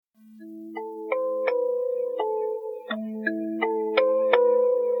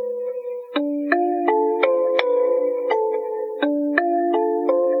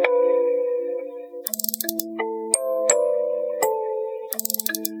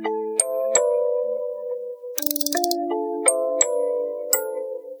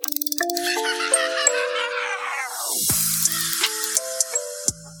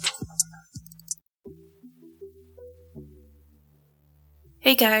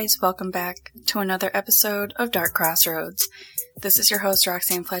guys, welcome back to another episode of Dark Crossroads. This is your host,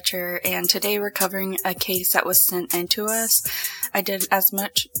 Roxanne Fletcher, and today we're covering a case that was sent in to us. I did as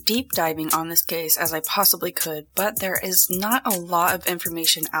much deep diving on this case as I possibly could, but there is not a lot of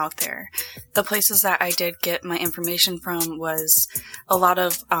information out there. The places that I did get my information from was a lot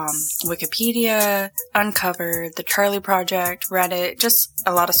of Wikipedia, Uncovered, the Charlie Project, Reddit, just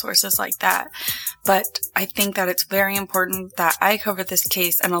a lot of sources like that. But I think that it's very important that I cover this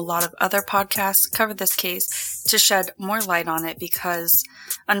case and a lot of other podcasts cover this case to shed more light on it because,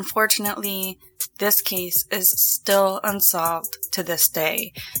 unfortunately, this case is still unsolved to this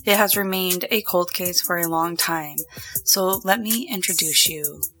day. It has remained a cold case for a long time. So let me introduce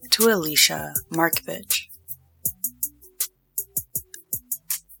you to Alicia Markovich.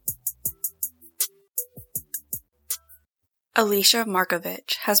 Alicia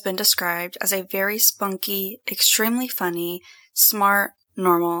Markovich has been described as a very spunky, extremely funny, smart,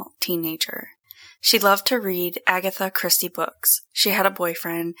 normal teenager. She loved to read Agatha Christie books. She had a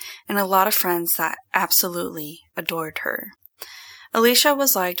boyfriend and a lot of friends that absolutely adored her. Alicia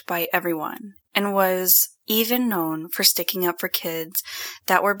was liked by everyone and was even known for sticking up for kids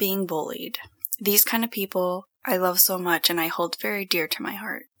that were being bullied. These kind of people I love so much and I hold very dear to my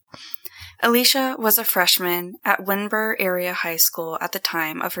heart. Alicia was a freshman at Windber Area High School at the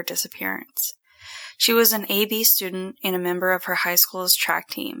time of her disappearance. She was an AB student and a member of her high school's track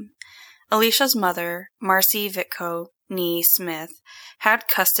team. Alicia's mother, Marcy Vitko Nee Smith, had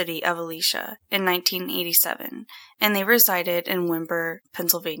custody of Alicia in 1987, and they resided in Windber,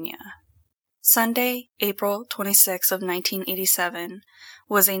 Pennsylvania. Sunday, April 26 of 1987,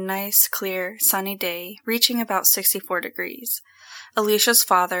 was a nice, clear, sunny day, reaching about 64 degrees. Alicia's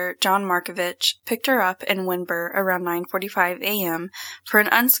father, John Markovich, picked her up in Windber around 9:45 a.m. for an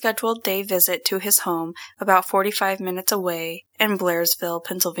unscheduled day visit to his home about 45 minutes away in Blairsville,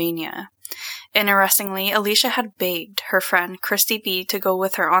 Pennsylvania. Interestingly, Alicia had begged her friend Christy B to go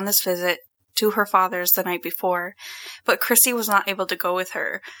with her on this visit to her father's the night before, but Christy was not able to go with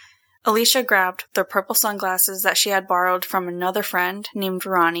her. Alicia grabbed the purple sunglasses that she had borrowed from another friend named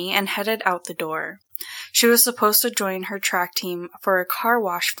Ronnie and headed out the door. She was supposed to join her track team for a car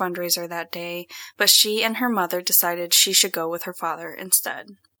wash fundraiser that day, but she and her mother decided she should go with her father instead.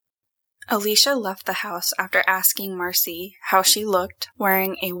 Alicia left the house after asking Marcy how she looked,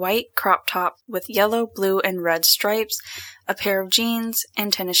 wearing a white crop top with yellow, blue, and red stripes, a pair of jeans,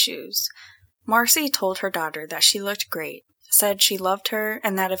 and tennis shoes. Marcy told her daughter that she looked great, said she loved her,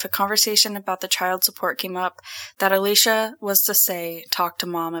 and that if a conversation about the child support came up, that Alicia was to say, "Talk to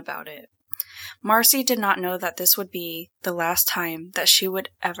Mom about it." Marcy did not know that this would be the last time that she would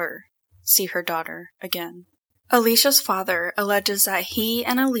ever see her daughter again. Alicia's father alleges that he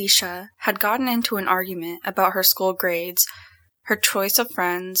and Alicia had gotten into an argument about her school grades, her choice of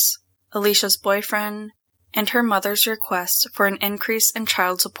friends, Alicia's boyfriend, and her mother's request for an increase in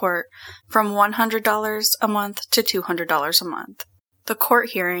child support from $100 a month to $200 a month. The court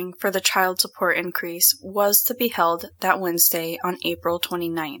hearing for the child support increase was to be held that Wednesday on April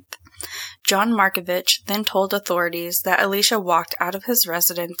 29th. John Markovich then told authorities that Alicia walked out of his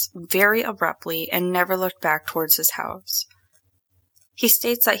residence very abruptly and never looked back towards his house. He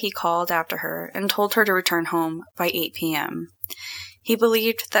states that he called after her and told her to return home by 8 p.m. He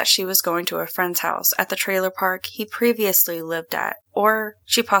believed that she was going to a friend's house at the trailer park he previously lived at, or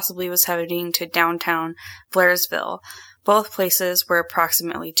she possibly was heading to downtown Blairsville. Both places were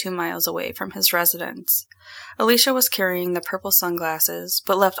approximately 2 miles away from his residence. Alicia was carrying the purple sunglasses,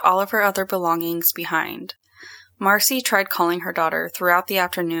 but left all of her other belongings behind. Marcy tried calling her daughter throughout the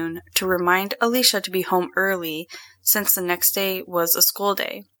afternoon to remind Alicia to be home early since the next day was a school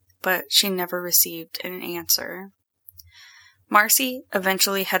day, but she never received an answer. Marcy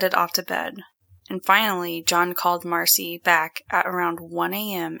eventually headed off to bed, and finally John called Marcy back at around 1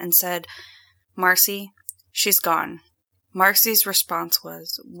 a.m. and said, "Marcy, she's gone." Marcy's response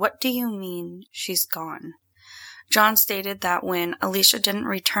was, "What do you mean she's gone?" John stated that when Alicia didn't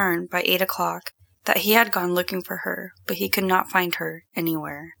return by 8 o'clock, that he had gone looking for her, but he could not find her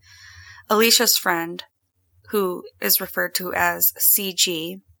anywhere. Alicia's friend, who is referred to as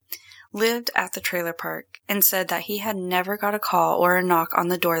CG, lived at the trailer park and said that he had never got a call or a knock on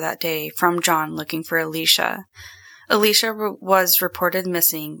the door that day from John looking for Alicia. Alicia was reported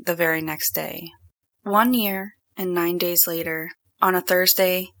missing the very next day. 1 year and 9 days later, on a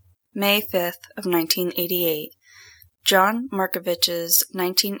Thursday, May 5th of 1988, John Markovich's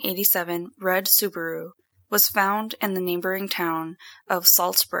 1987 red Subaru was found in the neighboring town of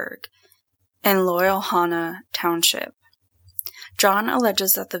Salzburg in Loyalhanna Township. John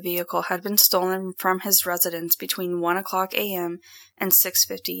alleges that the vehicle had been stolen from his residence between 1 o'clock a.m. and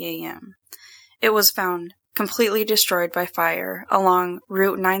 6:50 a.m. It was found completely destroyed by fire along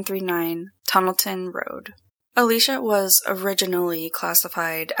Route 939 Tunnelton Road. Alicia was originally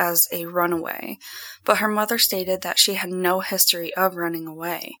classified as a runaway, but her mother stated that she had no history of running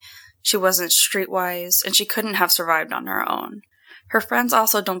away. She wasn't streetwise, and she couldn't have survived on her own. Her friends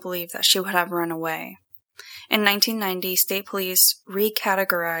also don't believe that she would have run away. In 1990, state police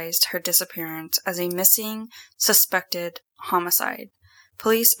recategorized her disappearance as a missing, suspected homicide.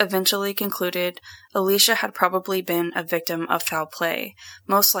 Police eventually concluded Alicia had probably been a victim of foul play,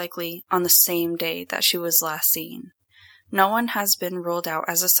 most likely on the same day that she was last seen. No one has been ruled out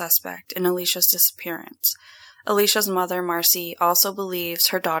as a suspect in Alicia's disappearance. Alicia's mother, Marcy, also believes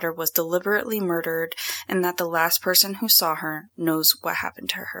her daughter was deliberately murdered and that the last person who saw her knows what happened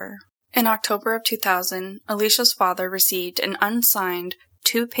to her. In October of 2000, Alicia's father received an unsigned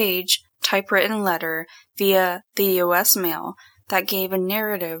 2-page typewritten letter via the U.S. mail that gave a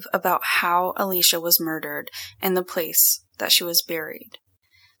narrative about how Alicia was murdered and the place that she was buried.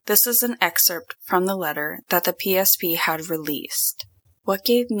 This is an excerpt from the letter that the PSP had released. What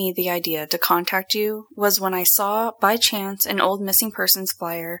gave me the idea to contact you was when I saw, by chance, an old missing persons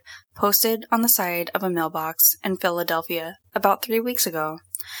flyer posted on the side of a mailbox in Philadelphia about 3 weeks ago.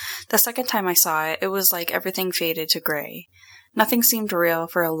 The second time I saw it, it was like everything faded to gray. Nothing seemed real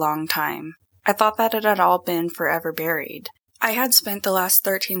for a long time. I thought that it had all been forever buried. I had spent the last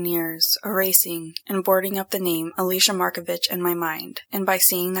 13 years erasing and boarding up the name Alicia Markovich in my mind, and by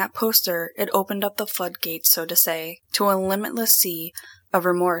seeing that poster, it opened up the floodgates, so to say, to a limitless sea of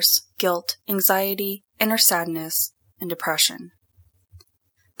remorse, guilt, anxiety, inner sadness, and depression.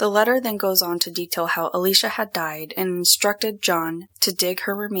 The letter then goes on to detail how Alicia had died and instructed John to dig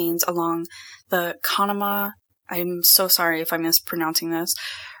her remains along the Conemaugh, I'm so sorry if I'm mispronouncing this,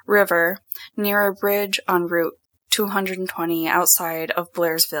 river near a bridge on Route 220 outside of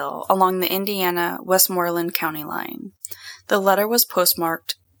Blairsville along the Indiana-Westmoreland county line. The letter was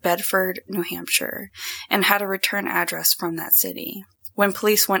postmarked Bedford, New Hampshire, and had a return address from that city. When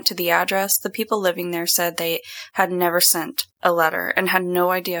police went to the address, the people living there said they had never sent a letter and had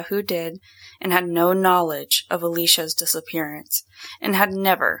no idea who did and had no knowledge of Alicia's disappearance and had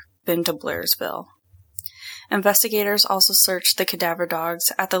never been to Blairsville. Investigators also searched the cadaver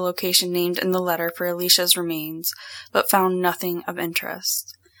dogs at the location named in the letter for Alicia's remains, but found nothing of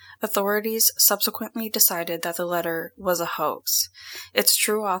interest. Authorities subsequently decided that the letter was a hoax. Its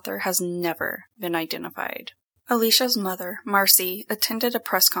true author has never been identified. Alicia's mother, Marcy, attended a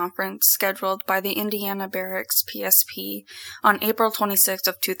press conference scheduled by the Indiana Barracks PSP on April 26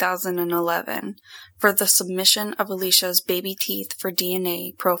 of 2011 for the submission of Alicia's baby teeth for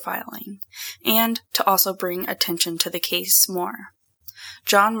DNA profiling, and to also bring attention to the case more.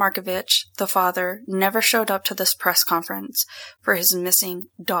 John Markovich, the father, never showed up to this press conference for his missing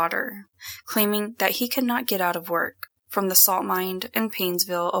daughter, claiming that he could not get out of work from the salt mine in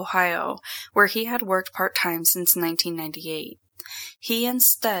Painesville, Ohio, where he had worked part-time since 1998. He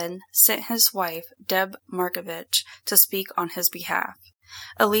instead sent his wife, Deb Markovich, to speak on his behalf.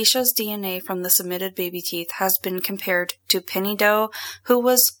 Alicia's DNA from the submitted baby teeth has been compared to Penny Doe, who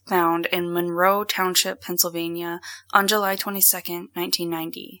was found in Monroe Township, Pennsylvania, on July 22,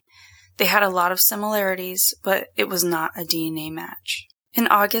 1990. They had a lot of similarities, but it was not a DNA match. In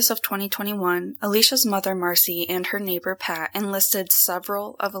August of 2021, Alicia's mother, Marcy, and her neighbor, Pat, enlisted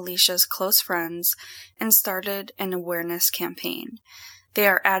several of Alicia's close friends and started an awareness campaign. They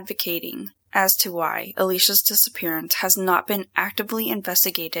are advocating as to why Alicia's disappearance has not been actively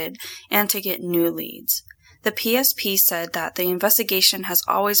investigated and to get new leads. The PSP said that the investigation has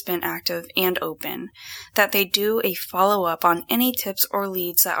always been active and open, that they do a follow-up on any tips or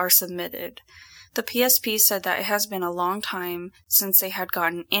leads that are submitted. The PSP said that it has been a long time since they had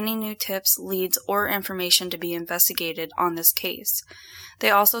gotten any new tips, leads, or information to be investigated on this case. They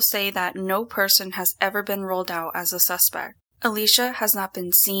also say that no person has ever been ruled out as a suspect. Alicia has not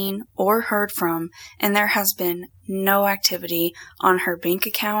been seen or heard from, and there has been no activity on her bank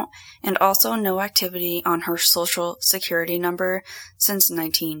account and also no activity on her social security number since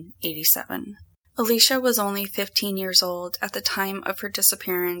 1987. Alicia was only 15 years old at the time of her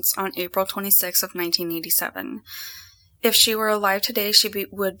disappearance on April 26 of 1987. If she were alive today, she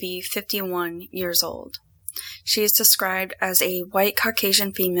would be 51 years old. She is described as a white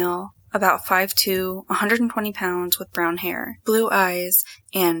Caucasian female, about 5'2", 120 pounds, with brown hair, blue eyes,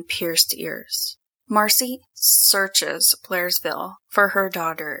 and pierced ears. Marcy searches Blairsville for her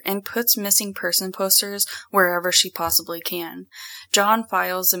daughter and puts missing person posters wherever she possibly can. John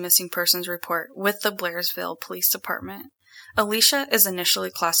files the missing persons report with the Blairsville Police Department. Alicia is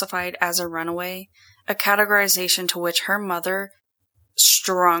initially classified as a runaway, a categorization to which her mother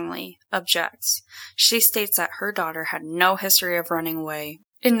strongly objects. She states that her daughter had no history of running away.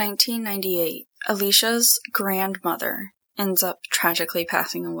 In 1998, Alicia's grandmother ends up tragically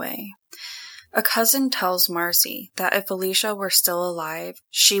passing away. A cousin tells Marcy that if Alicia were still alive,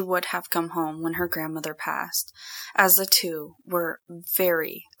 she would have come home when her grandmother passed, as the two were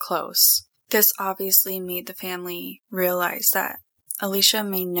very close. This obviously made the family realize that Alicia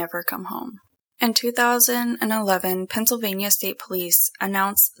may never come home. In 2011, Pennsylvania State Police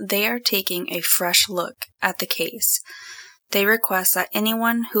announced they are taking a fresh look at the case. They request that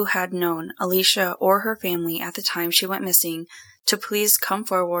anyone who had known Alicia or her family at the time she went missing to please come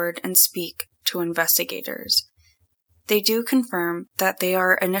forward and speak to investigators. They do confirm that they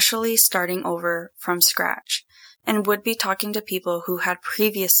are initially starting over from scratch and would be talking to people who had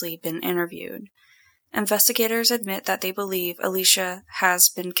previously been interviewed. Investigators admit that they believe Alicia has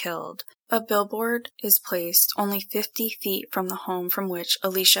been killed. A billboard is placed only 50 feet from the home from which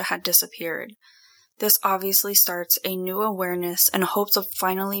Alicia had disappeared. This obviously starts a new awareness and hopes of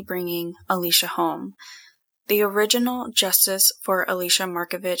finally bringing Alicia home. The original Justice for Alicia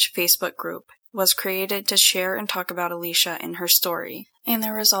Markovich Facebook group was created to share and talk about Alicia and her story. And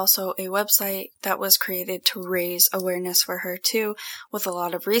there was also a website that was created to raise awareness for her too, with a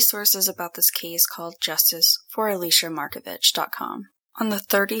lot of resources about this case called justiceforaliciamarkovich.com. On the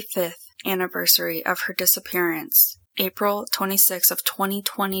 35th anniversary of her disappearance, April 26 of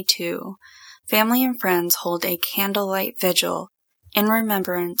 2022, family and friends hold a candlelight vigil in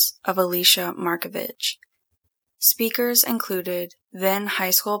remembrance of Alicia Markovich. Speakers included then high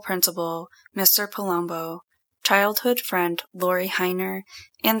school principal Mr. Palumbo, childhood friend Lori Heiner,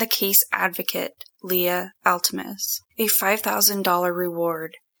 and the case advocate Leah Altimus. A $5,000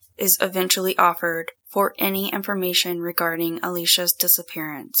 reward is eventually offered for any information regarding Alicia's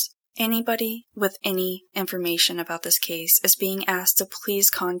disappearance. Anybody with any information about this case is being asked to please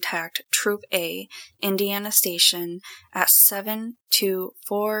contact Troop A, Indiana Station at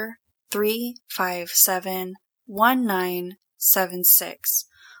 724-357-1976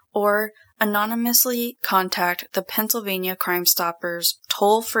 or anonymously contact the Pennsylvania Crime Stoppers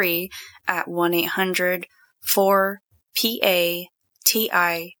toll-free at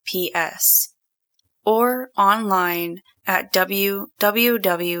 1-800-4-PA-TIPS or online at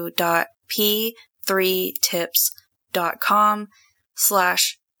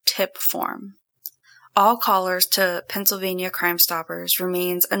www.p3tips.com/tipform. All callers to Pennsylvania Crime Stoppers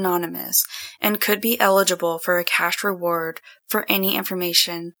remains anonymous and could be eligible for a cash reward for any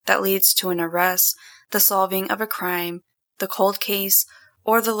information that leads to an arrest, the solving of a crime, the cold case,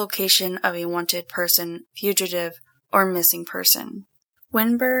 or the location of a wanted person, fugitive, or missing person.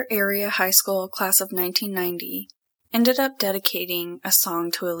 Windber Area High School class of 1990 ended up dedicating a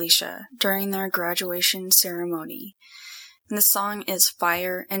song to Alicia during their graduation ceremony. And the song is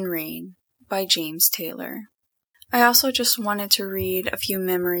Fire and Rain by James Taylor. I also just wanted to read a few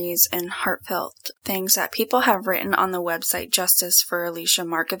memories and heartfelt things that people have written on the website Justice for Alicia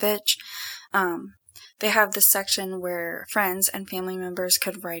Markovich. They have this section where friends and family members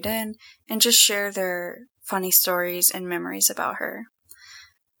could write in and just share their funny stories and memories about her.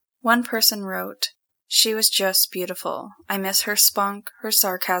 One person wrote, "She was just beautiful. I miss her spunk, her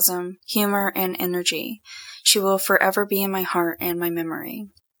sarcasm, humor, and energy. She will forever be in my heart and my memory."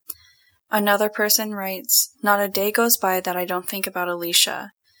 Another person writes, "Not a day goes by that I don't think about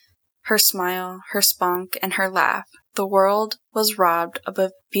Alicia. Her smile, her spunk, and her laugh. The world was robbed of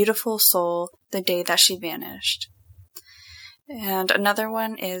a beautiful soul the day that she vanished." And another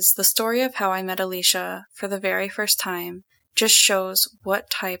one is, "The story of how I met Alicia for the very first time just shows what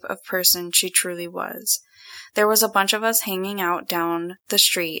type of person she truly was. There was a bunch of us hanging out down the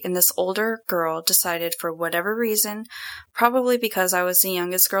street, and this older girl decided for whatever reason, probably because I was the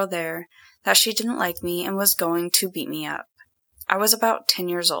youngest girl there, that she didn't like me and was going to beat me up. I was about 10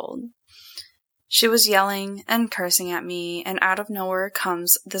 years old. She was yelling and cursing at me, and out of nowhere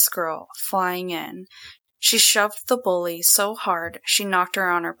comes this girl flying in. She shoved the bully so hard she knocked her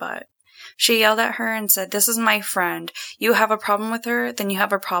on her butt. She yelled at her and said, 'This is my friend. You have a problem with her, then you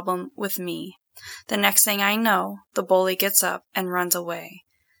have a problem with me.' The next thing I know, the bully gets up and runs away.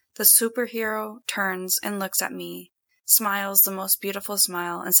 The superhero turns and looks at me, smiles the most beautiful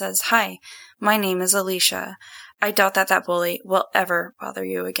smile, and says, 'Hi, my name is Alicia. I doubt that bully will ever bother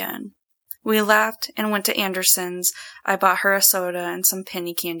you again.' We laughed and went to Anderson's. I bought her a soda and some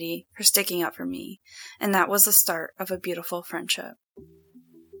penny candy for sticking up for me, and that was the start of a beautiful friendship."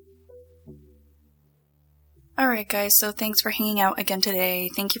 Alright guys, so thanks for hanging out again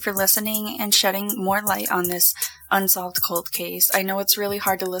today. Thank you for listening and shedding more light on this unsolved cold case. I know it's really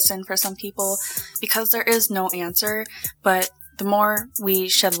hard to listen for some people because there is no answer, but the more we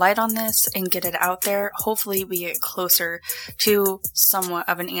shed light on this and get it out there, hopefully we get closer to somewhat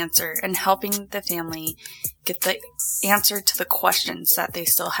of an answer and helping the family get the answer to the questions that they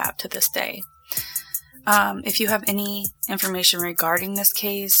still have to this day. If you have any information regarding this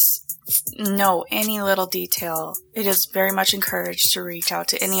case, know any little detail, it is very much encouraged to reach out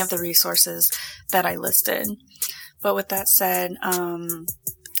to any of the resources that I listed. But with that said,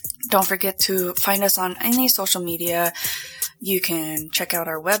 don't forget to find us on any social media. You can check out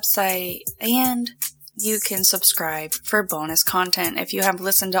our website and you can subscribe for bonus content. If you have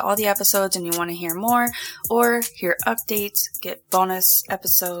listened to all the episodes and you want to hear more or hear updates, get bonus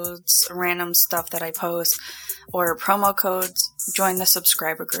episodes, random stuff that I post, or promo codes, join the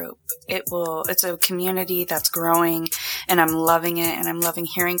subscriber group. It's a community that's growing and I'm loving it and I'm loving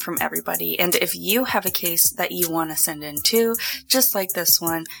hearing from everybody. And if you have a case that you want to send in too, just like this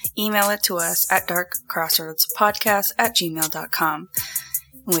one, email it to us at darkcrossroadspodcast@gmail.com.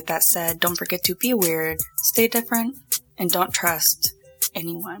 With that said, don't forget to be weird, stay different, and don't trust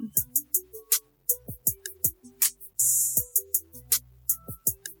anyone.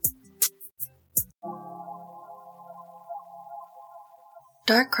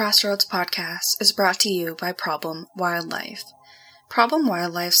 Dark Crossroads Podcast is brought to you by Problem Wildlife. Problem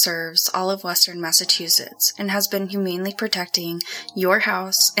Wildlife serves all of Western Massachusetts and has been humanely protecting your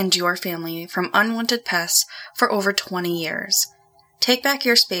house and your family from unwanted pests for over 20 years. Take back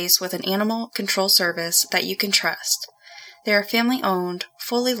your space with an animal control service that you can trust. They are family-owned,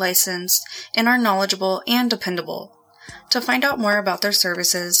 fully licensed, and are knowledgeable and dependable. To find out more about their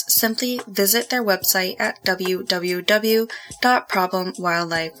services, simply visit their website at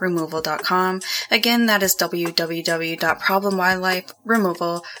www.problemwildliferemoval.com. Again, that is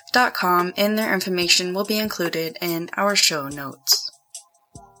www.problemwildliferemoval.com, and their information will be included in our show notes.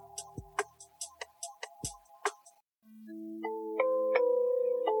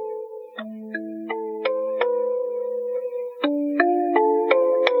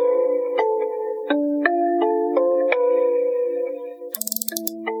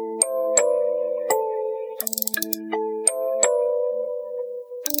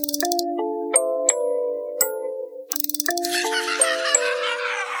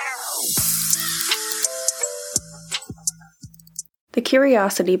 The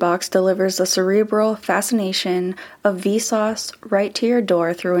Curiosity Box delivers the cerebral fascination of Vsauce right to your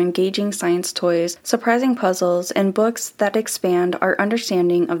door through engaging science toys, surprising puzzles, and books that expand our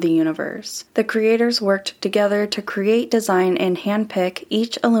understanding of the universe. The creators worked together to create, design, and handpick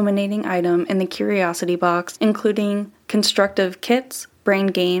each illuminating item in the Curiosity Box, including constructive kits, brain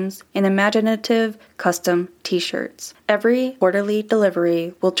games, and imaginative custom t-shirts. Every quarterly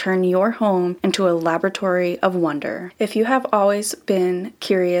delivery will turn your home into a laboratory of wonder. If you have always been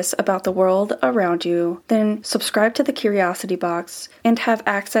curious about the world around you, then subscribe to the Curiosity Box and have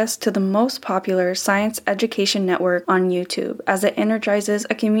access to the most popular science education network on YouTube, as it energizes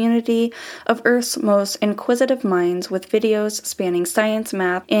a community of Earth's most inquisitive minds with videos spanning science,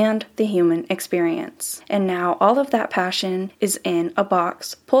 math, and the human experience. And now all of that passion is in a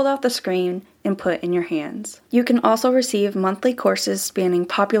box pulled off the screen and put in your hands. You can also receive monthly courses spanning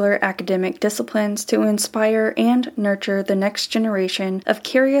popular academic disciplines to inspire and nurture the next generation of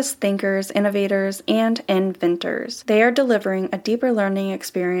curious thinkers, innovators, and inventors. They are delivering a deeper learning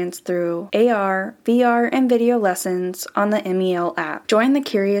experience through AR, VR, and video lessons on the MEL app. Join the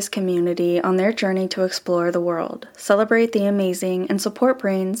curious community on their journey to explore the world, celebrate the amazing, and support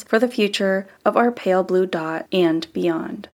brains for the future of our pale blue dot and beyond.